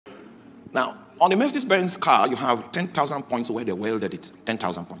Now, on a Mercedes-Benz car, you have 10,000 points where they welded it.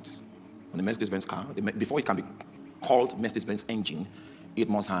 10,000 points. On a Mercedes-Benz car, before it can be called Mercedes-Benz engine, it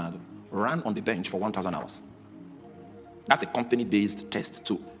must have run on the bench for 1,000 hours. That's a company-based test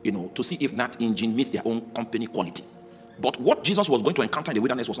to see if that engine meets their own company quality. But what Jesus was going to encounter in the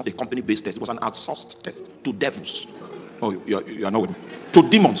wilderness was not a company-based test. It was an outsourced test to devils. Oh, you are not with me. To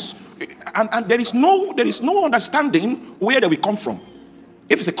demons. And there is no understanding where they will come from.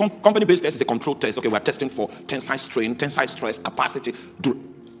 If it's a company-based test, it's a control test. Okay, we're testing for tensile strain, tensile stress, capacity.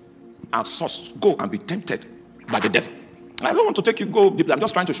 Outsource. Go and be tempted by the devil. I don't want to take you go deeply. I'm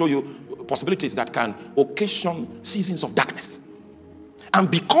just trying to show you possibilities that can occasion seasons of darkness. And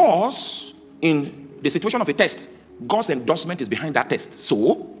because in the situation of a test, God's endorsement is behind that test.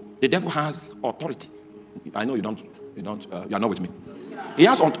 So the devil has authority. I know you are not with me. He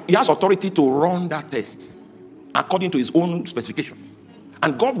has authority to run that test according to his own specification.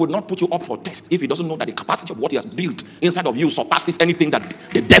 And God would not put you up for test if he doesn't know that the capacity of what he has built inside of you surpasses anything that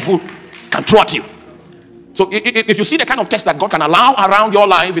the devil can throw at you. So if you see the kind of test that God can allow around your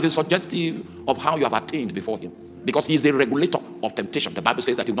life, it is suggestive of how you have attained before him. Because he is the regulator of temptation. The Bible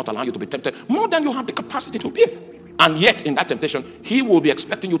says that he will not allow you to be tempted more than you have the capacity to bear. And yet, in that temptation, he will be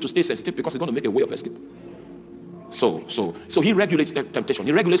expecting you to stay sensitive because he's going to make a way of escape. So he regulates the temptation.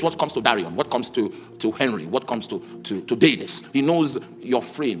 He regulates what comes to Darion, what comes to Henry, what comes to Davis. He knows your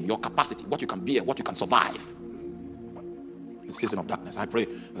frame, your capacity, what you can bear, what you can survive. The season of darkness, I pray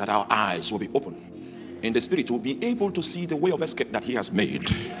that our eyes will be open. In the spirit, we'll be able to see the way of escape that he has made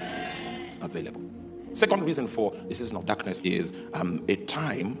available. Second reason for the season of darkness is a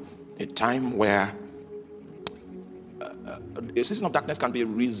time where a season of darkness can be a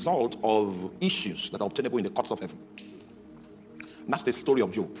result of issues that are obtainable in the courts of heaven. And that's the story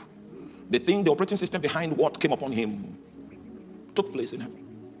of Job. The operating system behind what came upon him took place in heaven.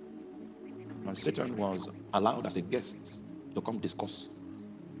 And Satan was allowed as a guest to come discuss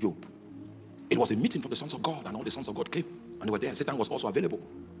Job. It was a meeting for the sons of God, and all the sons of God came, and they were there. Satan was also available.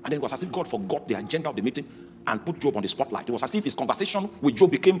 And then it was as if God forgot the agenda of the meeting and put Job on the spotlight. It was as if his conversation with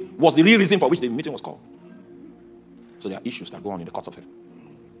Job was the real reason for which the meeting was called. So there are issues that go on in the courts of heaven.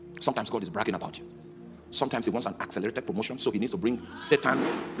 Sometimes God is bragging about you. Sometimes he wants an accelerated promotion, so he needs to bring Satan.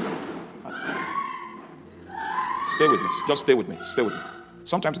 Stay with me. Just stay with me. Stay with me.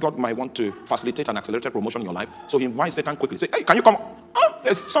 Sometimes God might want to facilitate an accelerated promotion in your life, so he invites Satan quickly. Say, hey, can you come?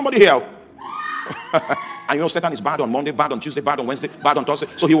 There's somebody here. And Satan is bad on Monday, bad on Tuesday, bad on Wednesday, bad on Thursday.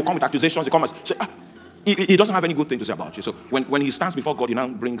 So he will come with accusations. He comes and say, he doesn't have any good thing to say about you. So when he stands before God, he now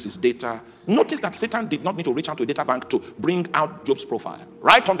brings his data. Notice that Satan did not need to reach out to a data bank to bring out Job's profile.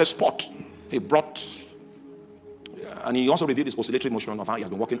 Right on the spot, he brought, and he also revealed his oscillatory motion of how he has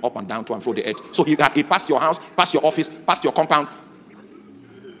been walking up and down to and fro the earth. So he passed your house, passed your office, passed your compound.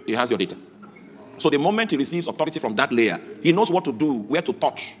 He has your data. So the moment he receives authority from that layer, he knows what to do, where to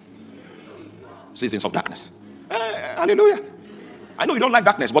touch. Seasons of darkness. Hallelujah. I know you don't like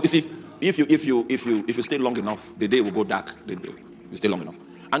darkness, but you see, if you stay long enough, the day will go dark. You stay long enough.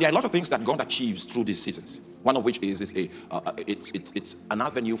 And there are a lot of things that God achieves through these seasons. One of which is it's an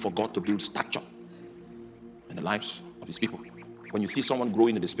avenue for God to build stature in the lives of his people. When you see someone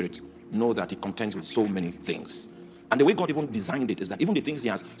growing in the spirit, know that he contends with so many things. And the way God even designed it is that even the things he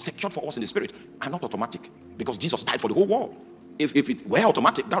has secured for us in the spirit are not automatic, because Jesus died for the whole world. If it were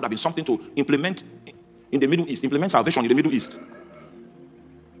automatic, that would have been something to implement in the Middle East, implement salvation in the Middle East.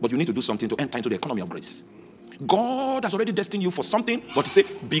 But you need to do something to enter into the economy of grace. God has already destined you for something, but he said,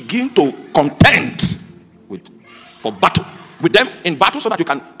 begin to contend for battle with them in battle so that you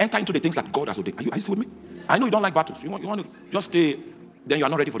can enter into the things that God has ordained. Are you still with me? I know you don't like battles. You want to just stay, then you are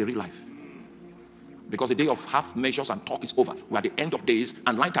not ready for the real life. Because the day of half measures and talk is over. We are at the end of days,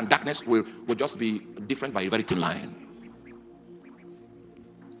 and light and darkness will just be different by a very thin line.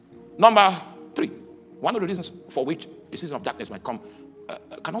 Number 3, one of the reasons for which a season of darkness might come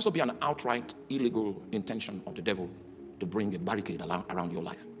can also be an outright illegal intention of the devil to bring a barricade around your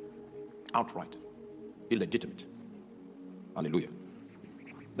life. Outright. Illegitimate. Hallelujah.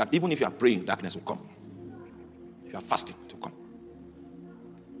 That even if you are praying, darkness will come. If you are fasting, it will come.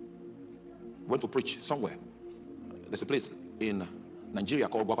 I went to preach somewhere. There's a place in Nigeria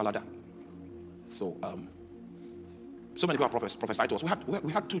called Gwakwalada. So many people have prophesied to us.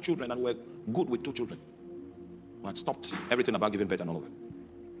 We had 2 children and we were good with 2 children. We had stopped everything about giving birth and all of that.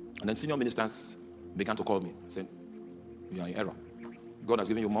 And then senior ministers began to call me, saying, you are in error. God has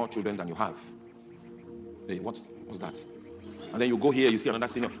given you more children than you have. Hey, what's that? And then you go here, you see another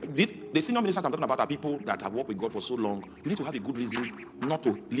senior. The senior ministers I'm talking about are people that have worked with God for so long. You need to have a good reason not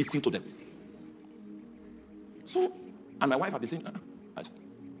to listen to them. So, and my wife had been saying,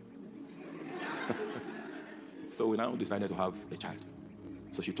 So we now decided to have a child.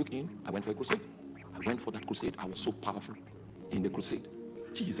 So she took in, I went for a crusade. I went for that crusade. I was so powerful in the crusade.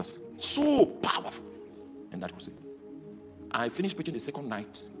 Jesus, so powerful in that crusade. I finished preaching the second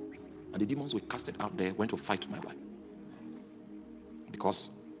night, and the demons were casted out there, went to fight my wife.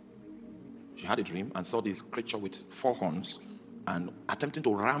 Because she had a dream and saw this creature with 4 horns and attempting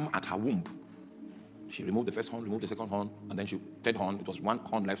to ram at her womb. She removed the first horn, removed the second horn, and then third horn, it was 1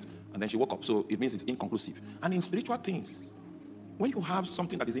 horn left, and then she woke up. So it means it's inconclusive. And in spiritual things, when you have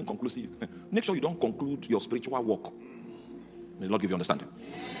something that is inconclusive, make sure you don't conclude your spiritual work. May the Lord give you understanding.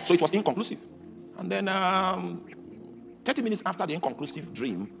 So it was inconclusive. And then 30 minutes after the inconclusive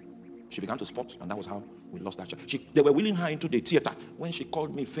dream, she began to spot, and that was how we lost that child. They were wheeling her into the theater when she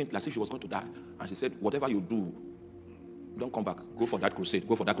called me faint, as if she was going to die. And she said, whatever you do, don't come back. Go for that crusade.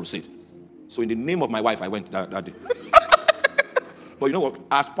 Go for that crusade. So in the name of my wife, I went that day. But you know what?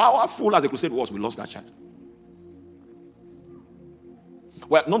 As powerful as the crusade was, we lost that child.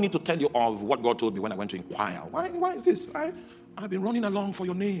 Well, no need to tell you of what God told me when I went to inquire. Why is this? I've been running along for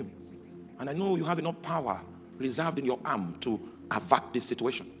your name. And I know you have enough power reserved in your arm to avert this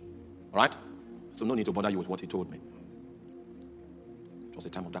situation. All right? So no need to bother you with what he told me. It was a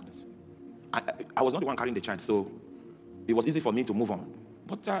time of darkness. I was not the one carrying the child, so it was easy for me to move on.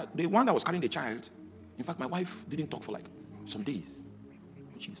 But the one that was carrying the child, in fact, my wife didn't talk for like some days.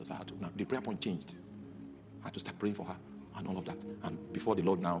 Jesus, now the prayer point changed. I had to start praying for her and all of that. And before the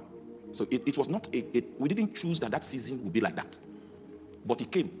Lord now. So it was not, we didn't choose that season would be like that. But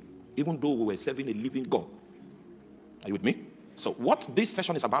it came, even though we were serving a living God. Are you with me? So what this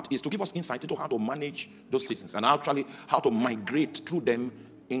session is about is to give us insight into how to manage those seasons and actually how to migrate through them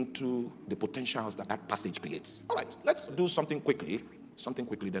into the potentials that passage creates. All right, let's do something quickly,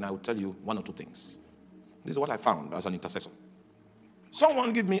 then I will tell you 1 or 2 things. This is what I found as an intercessor.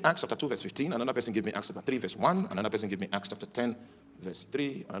 Someone give me Acts chapter 2 verse 15, another person give me Acts chapter 3 verse 1, another person give me Acts chapter 10 verse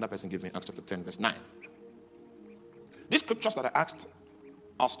 3, another person give me Acts chapter 10 verse 9. These scriptures that I asked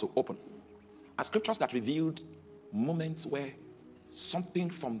us to open are scriptures that revealed moments where something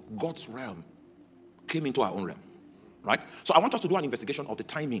from God's realm came into our own realm. Right? So I want us to do an investigation of the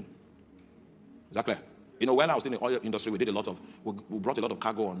timing. Is that clear? You know, when I was in the oil industry, we brought a lot of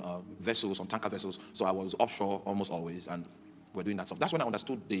cargo on vessels, on tanker vessels. So I was offshore almost always, and we're doing that stuff. That's when I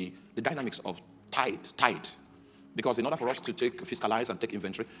understood the dynamics of tide. Because in order for us to fiscalize and take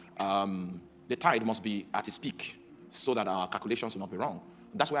inventory, the tide must be at its peak so that our calculations will not be wrong.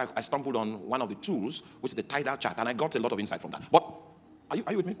 That's why I stumbled on one of the tools, which is the tidal chart, and I got a lot of insight from that. But are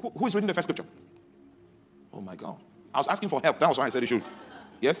you with me? Who is reading the first scripture? Oh my God. I was asking for help. That was why I said you should.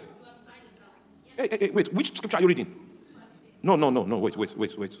 Yes? Hey, wait. Which scripture are you reading? No. Wait. Wait,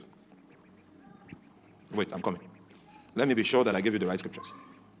 I'm coming. Let me be sure that I give you the right scriptures.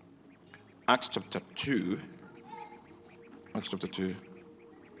 Acts chapter 2.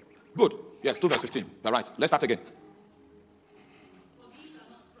 Good. Yes, 2 verse 15. All right. Let's start again.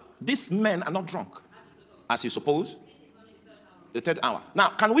 These men are not drunk, as you suppose. The third hour.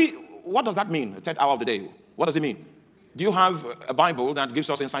 Now, what does that mean, the third hour of the day? What does it mean? Do you have a Bible that gives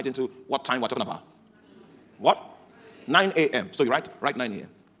us insight into what time we're talking about? What? 9 a.m. So you write 9 a.m.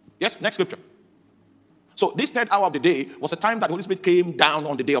 Yes, next scripture. So this third hour of the day was a time that the Holy Spirit came down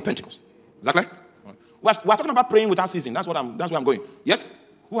on the day of Pentecost. Is that right? We're talking about praying without ceasing. That's where I'm going. Yes?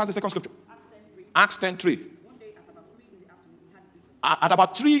 Who has the second scripture? Acts 10:3. At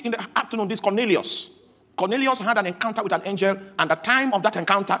about 3 in the afternoon, this Cornelius had an encounter with an angel, and the time of that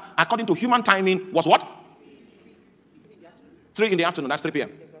encounter, according to human timing, was what? 3 in the afternoon. That's 3 p.m.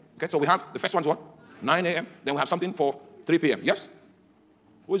 Okay, so we have the first one's what? 9 a.m. Then we have something for 3 p.m. Yes?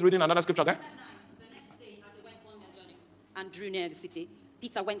 Who is reading another scripture there? The next day, as they went on their journey and drew near the city,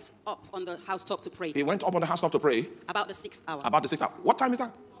 Peter went up on the housetop to pray. He went up on the housetop to pray. About the 6th hour. About the 6th hour. What time is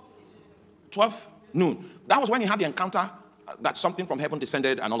that? 12 noon. That was when he had the encounter that something from heaven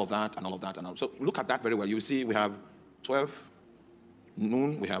descended and all of that. So look at that very well. You see we have 12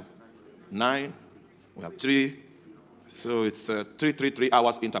 noon, we have 9, we have 3. So it's 3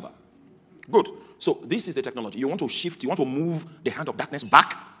 hours interval. Good. So this is the technology. You want to shift, you want to move the hand of darkness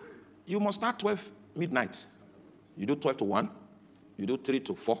back. You must start 12 midnight. You do 12 to 1. You do 3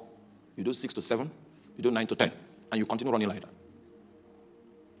 to 4. You do 6 to 7. You do 9 to 10. And you continue running like that.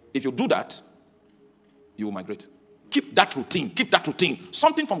 If you do that, you will migrate. Keep that routine.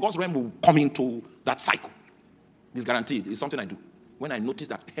 Something from God's realm will come into that cycle. It's guaranteed. It's something I do. When I notice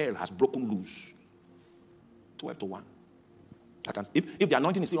that hell has broken loose, 12 to 1. If the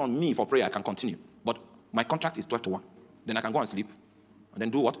anointing is still on me for prayer, I can continue. But my contract is 12 to 1. Then I can go and sleep. And then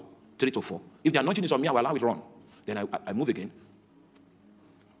do what? 3 to 4. If the anointing is on me, I will allow it to run. Then I move again.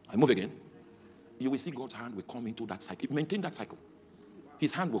 you will see God's hand will come into that cycle. Maintain that cycle.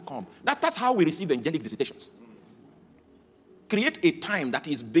 His hand will come. That's how we receive angelic visitations. Create a time that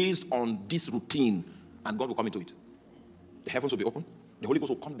is based on this routine, and God will come into it. The heavens will be open. The Holy Ghost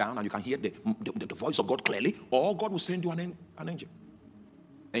will come down, and you can hear the voice of God clearly, or God will send you an angel.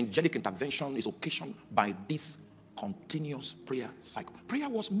 Angelic intervention is occasioned by this continuous prayer cycle. Prayer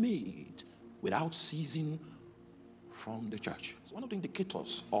was made without ceasing from the church. So one of the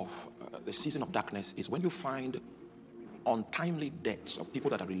indicators of the season of darkness is when you find untimely deaths of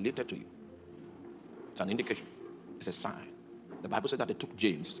people that are related to you. It's an indication. It's a sign. The Bible said that they took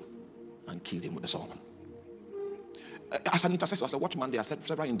James and killed him with the sword. As an intercessor, as a watchman, there are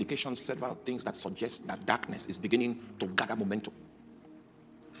several indications, several things that suggest that darkness is beginning to gather momentum.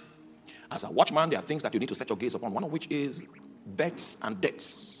 As a watchman, there are things that you need to set your gaze upon, one of which is births and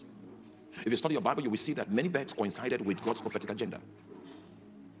deaths. If you study your Bible, you will see that many births coincided with God's prophetic agenda.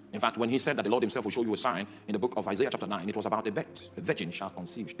 In fact, when he said that the Lord himself will show you a sign in the book of Isaiah chapter 9, it was about a birth. A virgin shall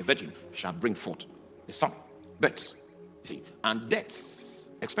conceive, a virgin shall bring forth a son. Births. You see, and deaths,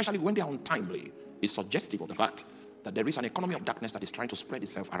 especially when they are untimely, is suggestive of the fact that there is an economy of darkness that is trying to spread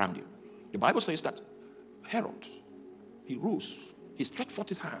itself around you. The Bible says that Herod, he rose, he stretched forth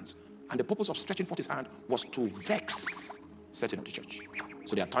his hands, and the purpose of stretching forth his hand was to vex certain of the church.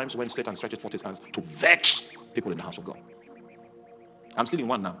 So there are times when Satan stretches forth his hands to vex people in the house of God. I'm still in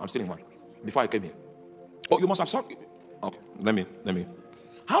one now. I'm still in one. Before I came here. Oh, you must have saw. Okay, let me.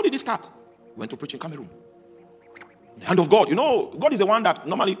 How did it start? Went to preach in Cameroon. The hand of God. You know, God is the one that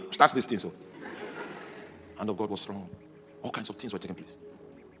normally starts this thing. So, hand of God was strong. All kinds of things were taking place.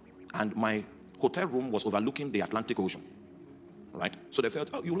 And my hotel room was overlooking the Atlantic Ocean. Right? So they felt,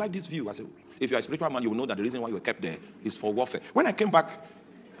 oh, you like this view. I said, if you're a spiritual man, you will know that the reason why you were kept there is for warfare. When I came back,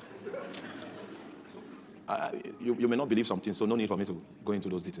 you may not believe something, so no need for me to go into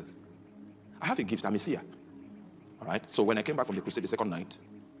those details. I have a gift. I'm a seer. All right? So when I came back from the crusade the second night,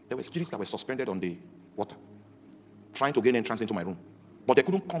 there were spirits that were suspended on the water, trying to gain entrance into my room. But they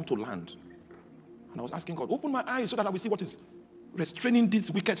couldn't come to land. And I was asking God, open my eyes so that I will see what is restraining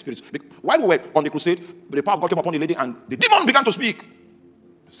these wicked spirits. While we were on the crusade, the power of God came upon the lady and the demon began to speak.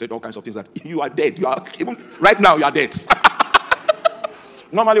 Said all kinds of things that you are dead. You are even right now you are dead.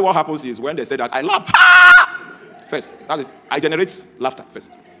 Normally what happens is when they say that I laugh. First, that's it. I generate laughter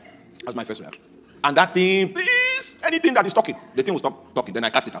first. That's my first reaction. And that thing, please, anything that is talking, the thing will stop talking. Then I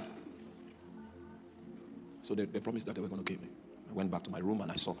cast it out. So they promised that they were going to kill me. I went back to my room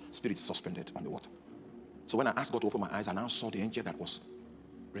and I saw spirits suspended on the water. So when I asked God to open my eyes, I now saw the angel that was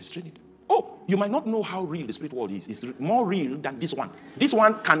restraining. Oh, you might not know how real the spirit world is. It's more real than this one. This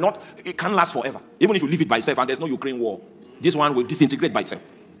one can't last forever. Even if you leave it by itself and there's no Ukraine war, this one will disintegrate by itself.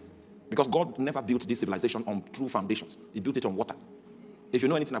 Because God never built this civilization on true foundations. He built it on water. If you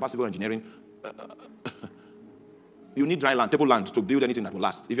know anything about civil engineering, you need dry land, table land to build anything that will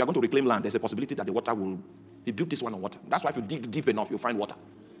last. If you are going to reclaim land, there's a possibility that the water will... He built this one on water. That's why if you dig deep enough, you'll find water.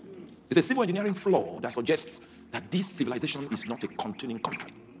 It's a civil engineering flaw that suggests that this civilization is not a continuing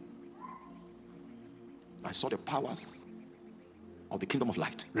country. I saw the powers of the kingdom of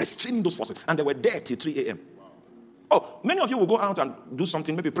light restraining those forces, and they were there till 3 a.m. Oh, many of you will go out and do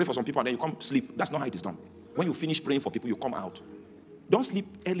something, maybe pray for some people, and then you come sleep. That's not how it is done. When you finish praying for people, you come out. Don't sleep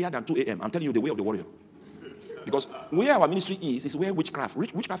earlier than 2 a.m. I'm telling you the way of the warrior. Because where our ministry is where witchcraft.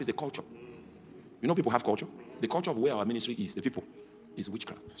 Witchcraft is a culture. You know people have culture? The culture of where our ministry is, the people, is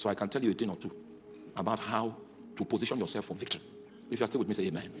witchcraft. So I can tell you a thing or two about how to position yourself for victory. If you're still with me, say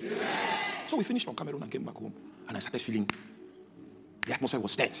amen. Amen. So we finished from Cameroon and came back home. And I started feeling the atmosphere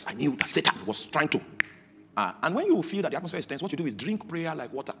was tense. I knew that Satan was trying to. And when you feel that the atmosphere is tense, what you do is drink prayer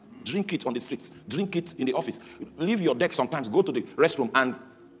like water. Drink it on the streets. Drink it in the office. Leave your deck sometimes. Go to the restroom and...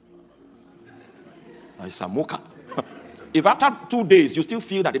 It's a mocha. If after 2 days you still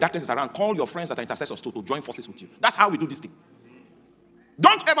feel that the darkness is around, call your friends that are intercessors to join forces with you. That's how we do this thing.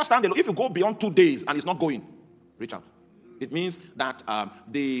 Don't ever stand alone. If you go beyond 2 days and it's not going, reach out. It means that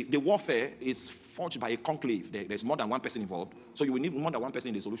the warfare is forged by a conclave. There's more than one person involved. So you will need more than one person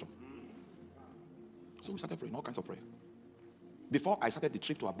in the solution. So we started praying, all kinds of prayer. Before I started the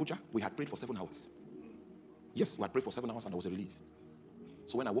trip to Abuja, we had prayed for 7 hours. Yes, we had prayed for 7 hours and there was a release.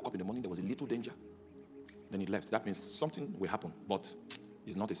 So when I woke up in the morning, there was a little danger. Then it left. That means something will happen, but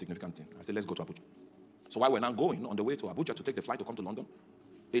it's not a significant thing. I said, let's go to Abuja. So while we're now going on the way to Abuja to take the flight to come to London,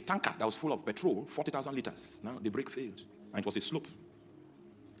 a tanker that was full of petrol, 40,000 liters. Now the brake failed, and it was a slope.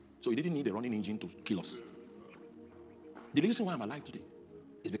 So he didn't need a running engine to kill us. The reason why I'm alive today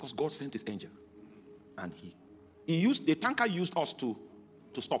is because God sent his angel, and the tanker used us to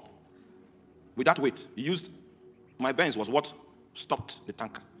stop. With that weight, my Benz was what stopped the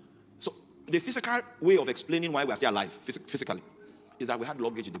tanker. So the physical way of explaining why we are still alive, physically, is that we had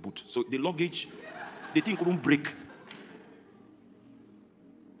luggage in the boot. So the luggage, the thing couldn't break.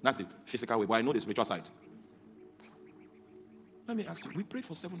 That's the physical way, but I know the spiritual side. Let me ask you, we prayed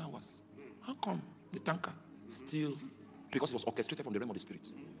for 7 hours. How come the tanker still, because it was orchestrated from the realm of the spirit,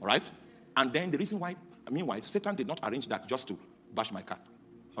 all right? And then the reason why, meanwhile, Satan did not arrange that just to bash my car.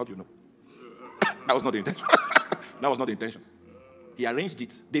 How do you know? That was not the intention. That was not the intention. He arranged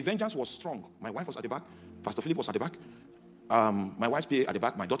it. The vengeance was strong. My wife was at the back. Pastor Philip was at the back. My wife's PA at the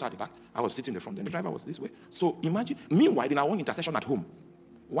back. My daughter at the back. I was sitting in the front. Then the driver was this way. So imagine, meanwhile, in our own intercession at home,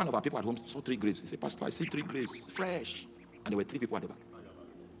 one of our people at home saw 3 graves. He said, Pastor, I see 3 graves, fresh. And there were 3 people at the back.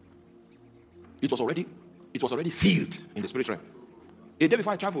 It was already sealed in the spirit realm. A day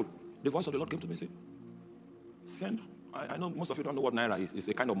before I traveled, the voice of the Lord came to me and said, send, I know most of you don't know what naira is. It's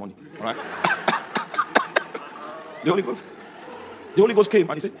a kind of money. All right? The Holy Ghost came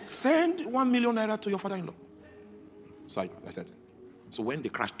and he said, send 1 million naira to your father-in-law. So I said, so when the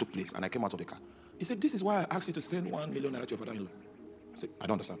crash took place and I came out of the car, he said, this is why I asked you to send 1 million naira to your father-in-law. I said, I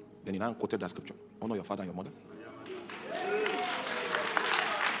don't understand. Then he now quoted that scripture. Honor your father and your mother.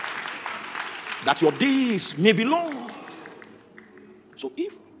 That your days may be long. So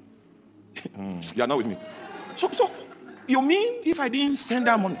if you are not with me. So you mean if I didn't send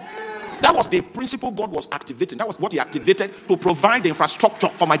that money? That was the principle God was activating. That was what he activated to provide the infrastructure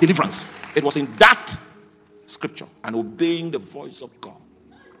for my deliverance. It was in that scripture and obeying the voice of God.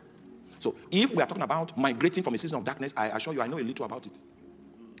 So if we are talking about migrating from a season of darkness, I assure you I know a little about it.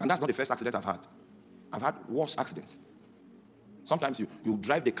 And that's not the first accident I've had. I've had worse accidents. Sometimes you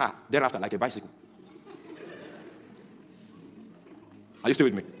drive the car thereafter like a bicycle. Are you still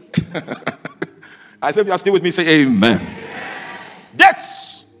with me? I say if you are still with me, say amen.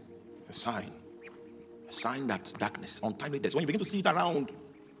 That's a sign. A sign that darkness, untimely death. When you begin to see it around,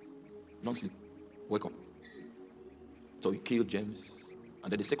 don't sleep. Wake up. So he killed James.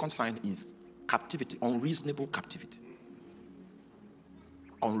 And then the second sign is captivity, unreasonable captivity.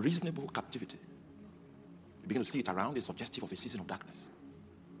 Unreasonable captivity. You begin to see it around, it's suggestive of a season of darkness.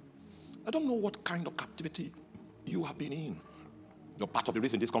 I don't know what kind of captivity you have been in. Your part of the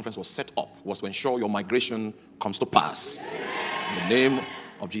reason this conference was set up was to ensure your migration comes to pass. In the name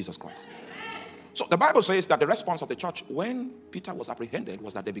of Jesus Christ. So the Bible says that the response of the church when Peter was apprehended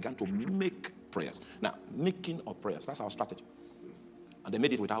was that they began to make prayers. Now, making of prayers, that's our strategy. And they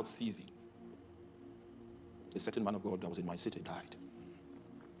made it without ceasing. A certain man of God that was in my city died.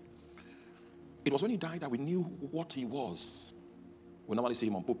 It was when he died that we knew what he was. We normally see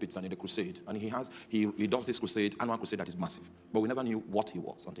him on pulpits and in the crusade. And he does this crusade, annual crusade that is massive. But we never knew what he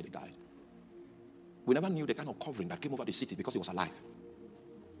was until he died. We never knew the kind of covering that came over the city because he was alive.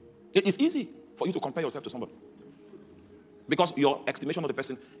 It is easy for you to compare yourself to somebody. Because your estimation of the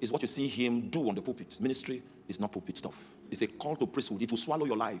person is what you see him do on the pulpit. Ministry is not pulpit stuff. It's a call to priesthood. It will swallow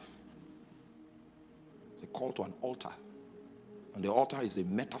your life. It's a call to an altar. And the altar is a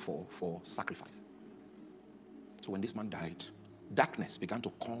metaphor for sacrifice. So when this man died, darkness began to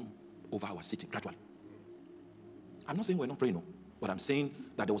come over our city gradually. I'm not saying we're not praying, no, but I'm saying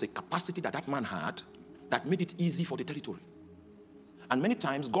that there was a capacity that that man had that made it easy for the territory. And many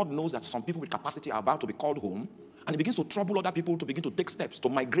times God knows that some people with capacity are about to be called home, and he begins to trouble other people to begin to take steps to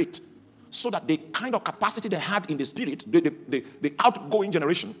migrate so that the kind of capacity they had in the spirit, the outgoing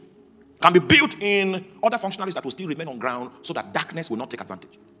generation, can be built in other functionaries that will still remain on ground so that darkness will not take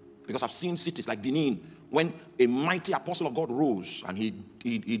advantage. Because I've seen cities like Benin, when a mighty apostle of God rose and he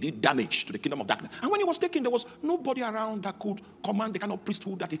did damage to the kingdom of darkness. And when he was taken, there was nobody around that could command the kind of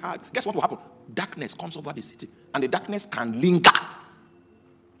priesthood that he had. Guess what will happen? Darkness comes over the city and the darkness can linger.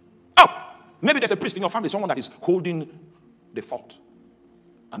 Oh, maybe there's a priest in your family, someone that is holding the fort.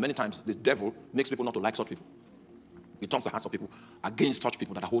 And many times this devil makes people not to like such people. He turns the hearts of people against such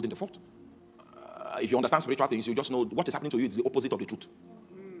people that are holding the fort. If you understand spiritual things, you just know what is happening to you is the opposite of the truth.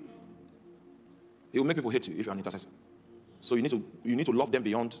 It will make people hate you if you're an intercessor. So you need to love them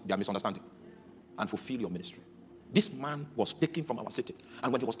beyond their misunderstanding and fulfill your ministry. This man was taken from our city.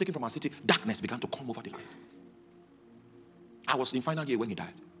 And when he was taken from our city, darkness began to come over the land. I was in final year when he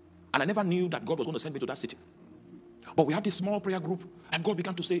died. And I never knew that God was going to send me to that city. But we had this small prayer group, and God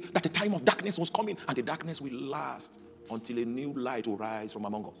began to say that the time of darkness was coming, and the darkness will last until a new light will rise from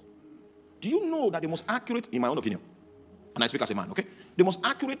among us. Do you know that the most accurate, in my own opinion, and I speak as a man, okay? The most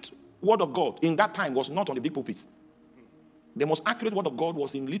accurate word of God in that time was not on the big pulpits. The most accurate word of God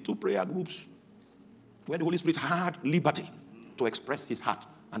was in little prayer groups where the Holy Spirit had liberty to express his heart.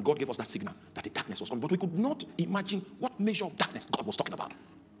 And God gave us that signal that the darkness was coming. But we could not imagine what measure of darkness God was talking about.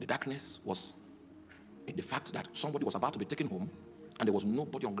 The darkness was in the fact that somebody was about to be taken home And there was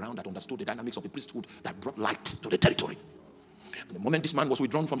nobody on ground that understood the dynamics of the priesthood that brought light to the territory. And the moment this man was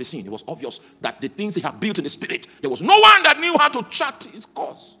withdrawn from the scene, it was obvious that the things he had built in the spirit, there was no one that knew how to chart his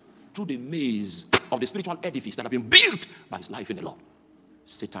course through the maze of the spiritual edifice that had been built by his life in the Lord.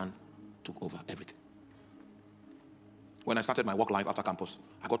 Satan took over everything. When I started my work life after campus,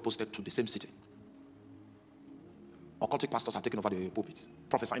 I got posted to the same city. Occultic pastors had taken over the pulpit,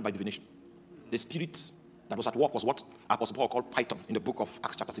 prophesying by divination. The spirit that was at work was what Apostle Paul called Python in the book of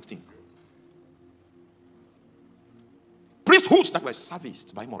Acts chapter 16. Priesthoods that were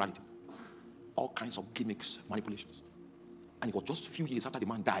serviced by immorality. All kinds of gimmicks, manipulations. And it was just a few years after the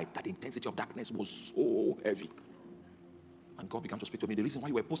man died that the intensity of darkness was so heavy. And God began to speak to me. The reason why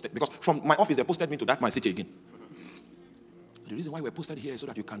you were posted, because from my office they posted me to that my city again. The reason why we were posted here is so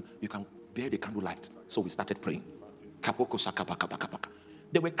that you can bear the candlelight. So we started praying.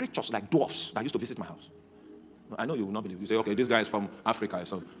 There were creatures like dwarfs that used to visit my house. I know you will not believe. You say, okay, this guy is from Africa.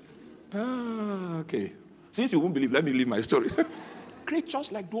 So, okay. Since you won't believe, let me leave my story.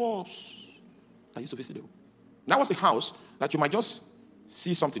 Creatures like dwarfs that used to visit them. That was a house that you might just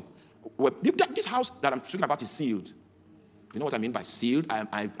see something. Well, this house that I'm speaking about is sealed. You know what I mean by sealed?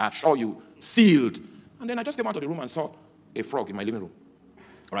 I assure you, sealed. And then I just came out of the room and saw a frog in my living room.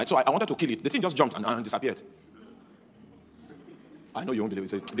 All right, so I wanted to kill it. The thing just jumped and disappeared. I know you won't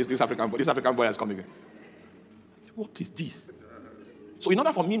believe it. This African boy has come again. I said, what is this? So in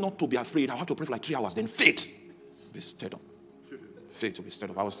order for me not to be afraid, I have to pray for like 3 hours. Then faith be stirred up. Faith to be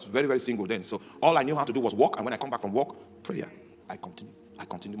stirred up. I was very, very single then. So all I knew how to do was walk. And when I come back from work, prayer. I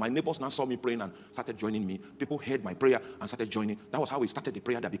continue. My neighbors now saw me praying and started joining me. People heard my prayer and started joining. That was how we started the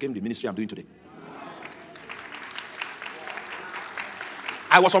prayer that became the ministry I'm doing today.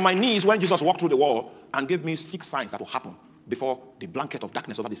 I was on my knees when Jesus walked through the wall and gave me 6 signs that will happen before the blanket of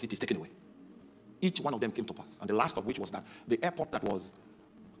darkness over the city is taken away. Each one of them came to pass. And the last of which was that the airport that was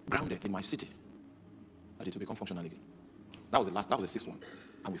grounded in my city, that it will become functional again. That was the 6th one.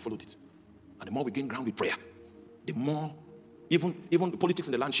 And we followed it. And the more we gained ground with prayer, the more even the politics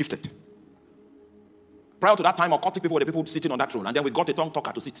in the land shifted. Prior to that time, occultic people were the people sitting on that throne. And then we got a tongue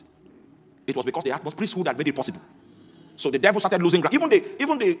talker to sit. It was because the atmosphere priesthood that made it possible. So the devil started losing ground.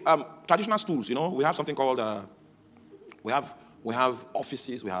 Even the traditional stools, you know, we have something called, we have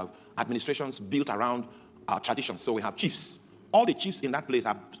offices, we have administrations built around our traditions. So we have chiefs. All the chiefs in that place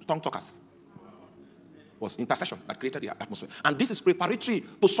are tongue talkers. It was intercession that created the atmosphere. And this is preparatory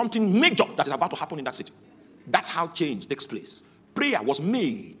to something major that is about to happen in that city. That's how change takes place. Prayer was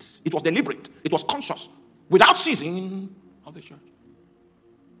made. It was deliberate. It was conscious. Without ceasing of the church.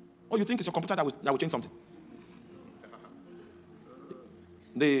 Oh, you think it's your computer that will change something?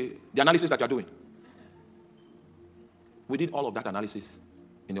 The analysis that you're doing. We did all of that analysis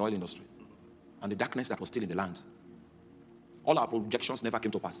in the oil industry. And the darkness that was still in the land. All our projections never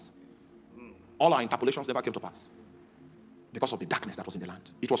came to pass. All our interpolations never came to pass. Because of the darkness that was in the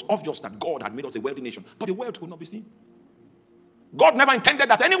land. It was obvious that God had made us a wealthy nation. But the wealth could not be seen. God never intended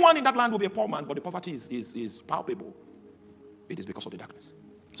that anyone in that land would be a poor man. But the poverty is palpable. It is because of the darkness.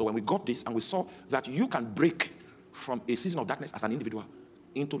 So when we got this and we saw that you can break from a season of darkness as an individual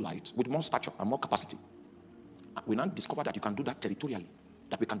into light with more stature and more capacity. We now discover that you can do that territorially.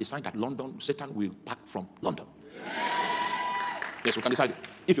 That we can decide that Satan will pack from London. Yes, we can decide it.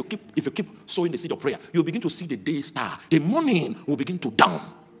 If you keep sowing the seed of prayer, you'll begin to see the day star. The morning will begin to dawn.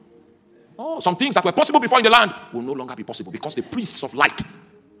 Oh, some things that were possible before in the land will no longer be possible because the priests of light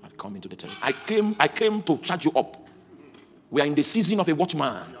have come into the territory. I came to charge you up. We are in the season of a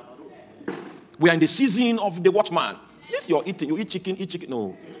watchman. We are in the season of the watchman. This you're eating. You eat chicken.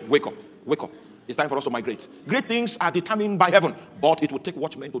 No, wake up. It's time for us to migrate. Great things are determined by heaven, but it will take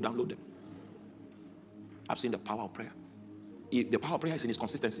watchmen to download them. I've seen the power of prayer. The power of prayer is in its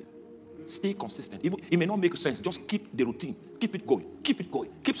consistency. Stay consistent. Even it may not make sense. Just keep the routine. Keep it going.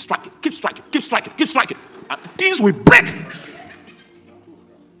 Keep striking. And things will break.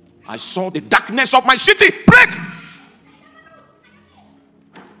 I saw the darkness of my city break.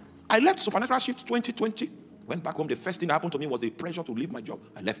 I left Supernatural Shift 2020. Went back home. The first thing that happened to me was the pressure to leave my job.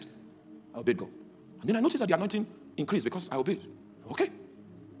 I left. I obeyed God. And then I noticed that the anointing increased because I obeyed. Okay.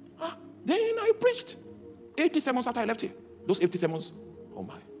 Then I preached 80 sermons after I left here. Those 80 sermons, oh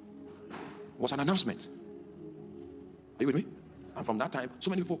my, was an announcement. Are you with me? And from that time,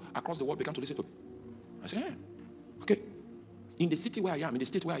 so many people across the world began to listen to me. I said, yeah, okay. In the city where I am, in the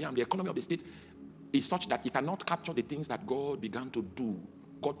state where I am, the economy of the state is such that it cannot capture the things that God began to do.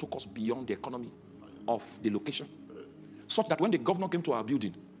 God took us beyond the economy of the location. Such that when the governor came to our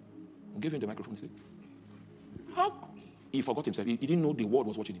building, I gave him the microphone and said, how? He forgot himself. He didn't know the world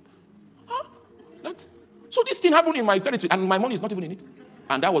was watching him. That So this thing happened in my territory, and my money is not even in it.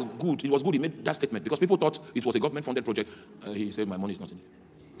 And that was good. It was good he made that statement because people thought it was a government-funded project. He said, my money is not in it.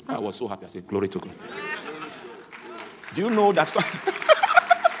 I was so happy. I said, glory to God. Do you know that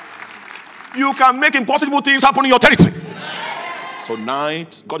you can make impossible things happen in your territory?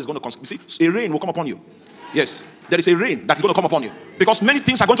 Tonight, God is going to see, a rain will come upon you. Yes, there is a rain that is going to come upon you because many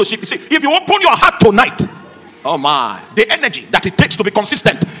things are going to shift. See, if you open your heart tonight, oh my, the energy that it takes to be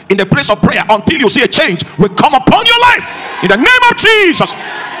consistent in the place of prayer until you see a change will come upon your life in the name of Jesus.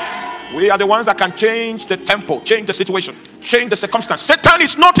 We are the ones that can change the tempo, change the situation, change the circumstance. Satan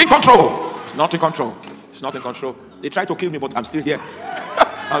is not in control. It's not in control. It's not in control. They try to kill me, but I'm still here.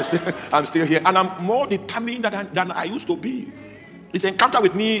 I'm still here, and I'm more determined than I used to be. This encounter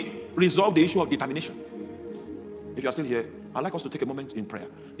with me resolved the issue of determination. If you are still here, I'd like us to take a moment in prayer.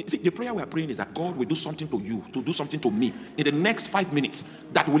 See, the prayer we are praying is that God will do something to you, to do something to me in the next 5 minutes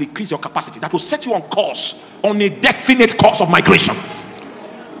that will increase your capacity, that will set you on course, on a definite course of migration.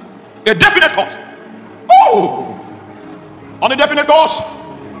 A definite course. Oh! On a definite course.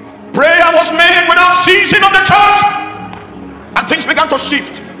 Prayer was made without ceasing of the church. And things began to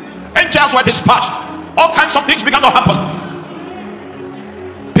shift. Angels were dispatched. All kinds of things began to happen.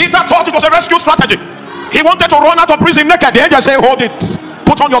 Peter thought it was a rescue strategy. He wanted to run out of prison naked. The angel said, hold it.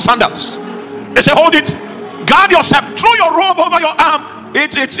 Put on your sandals. They said, hold it. Guard yourself. Throw your robe over your arm.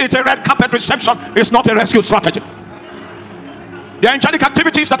 It's a red carpet reception. It's not a rescue strategy. The angelic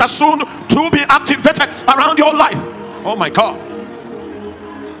activities that are soon to be activated around your life. Oh my God.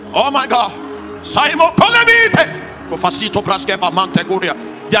 Oh my God.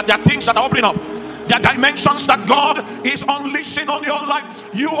 There are things that are opening up. There are dimensions that God is unleashing on your life.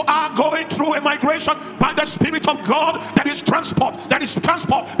 You are going through a migration by the Spirit of God. There is transport. There is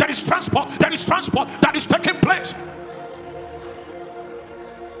transport. There is transport. There is transport that is taking place.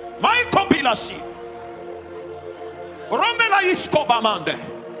 My kobilasi. Romela isko bamande.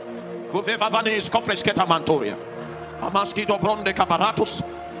 Kuvevavane isko fresketa mantoria. Amaskido bronde kabaratus.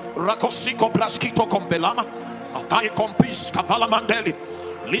 Rakosiko braskito kombelama. Atai kompis kavala mandeli.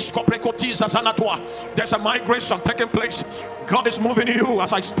 There's a migration taking place. God is moving you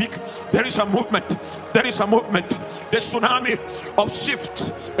as I speak. There is a movement. There is a movement. The tsunami of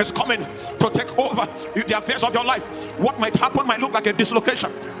shift is coming to take over the affairs of your life. What might happen might look like a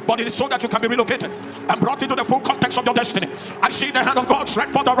dislocation, but it is so that you can be relocated and brought into the full context of your destiny. I see the hand of God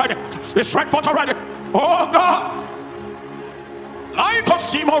straight forth already. It's straight forth already. Oh God.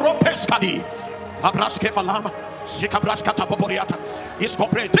 Things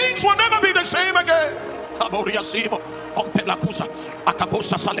will never be the same again.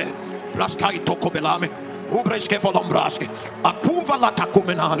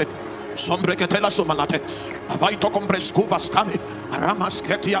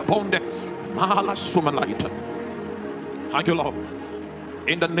 Thank you, Lord.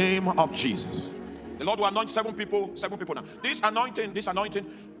 In the name of Jesus. The Lord will anoint 7 people now. This anointing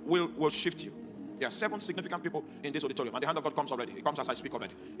will shift you. There are 7 significant people in this auditorium, and the hand of God comes already. It comes as I speak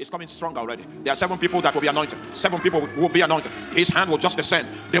already. It's coming strong already. There are 7 people that will be anointed. 7 people will be anointed. His hand will just descend.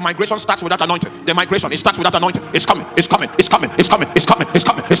 The migration starts with that anointing. The migration, it starts with that anointing. It's coming. It's coming. It's coming. It's coming. It's coming. It's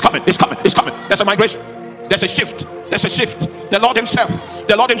coming. It's coming. It's coming. It's coming. There's a migration. There's a shift. There's a shift. The Lord Himself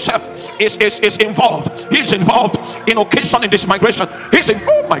is involved. He's involved in occasion in this migration.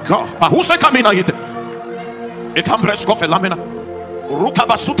 Oh my God. Who say come in? It can breast coffee lamina.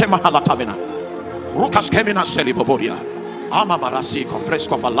 Rukabasute mahalatamina. Rukas kemina seliboboria. Ama marasi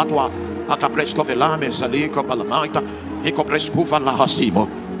compresco falatwa. Akapresco velame saliko balamaita. Eko prescuva lahasimo.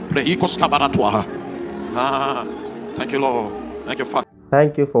 Preikos kabaratwa. Thank you, Lord. Thank you, Father.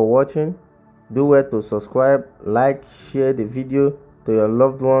 Thank you for watching. Do well to subscribe, like, share the video to your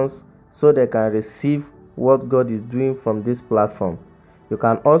loved ones so they can receive what God is doing from this platform. You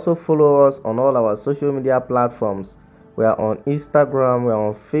can also follow us on all our social media platforms. We are on Instagram, we are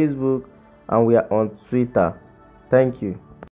on Facebook, and we are on Twitter. Thank you.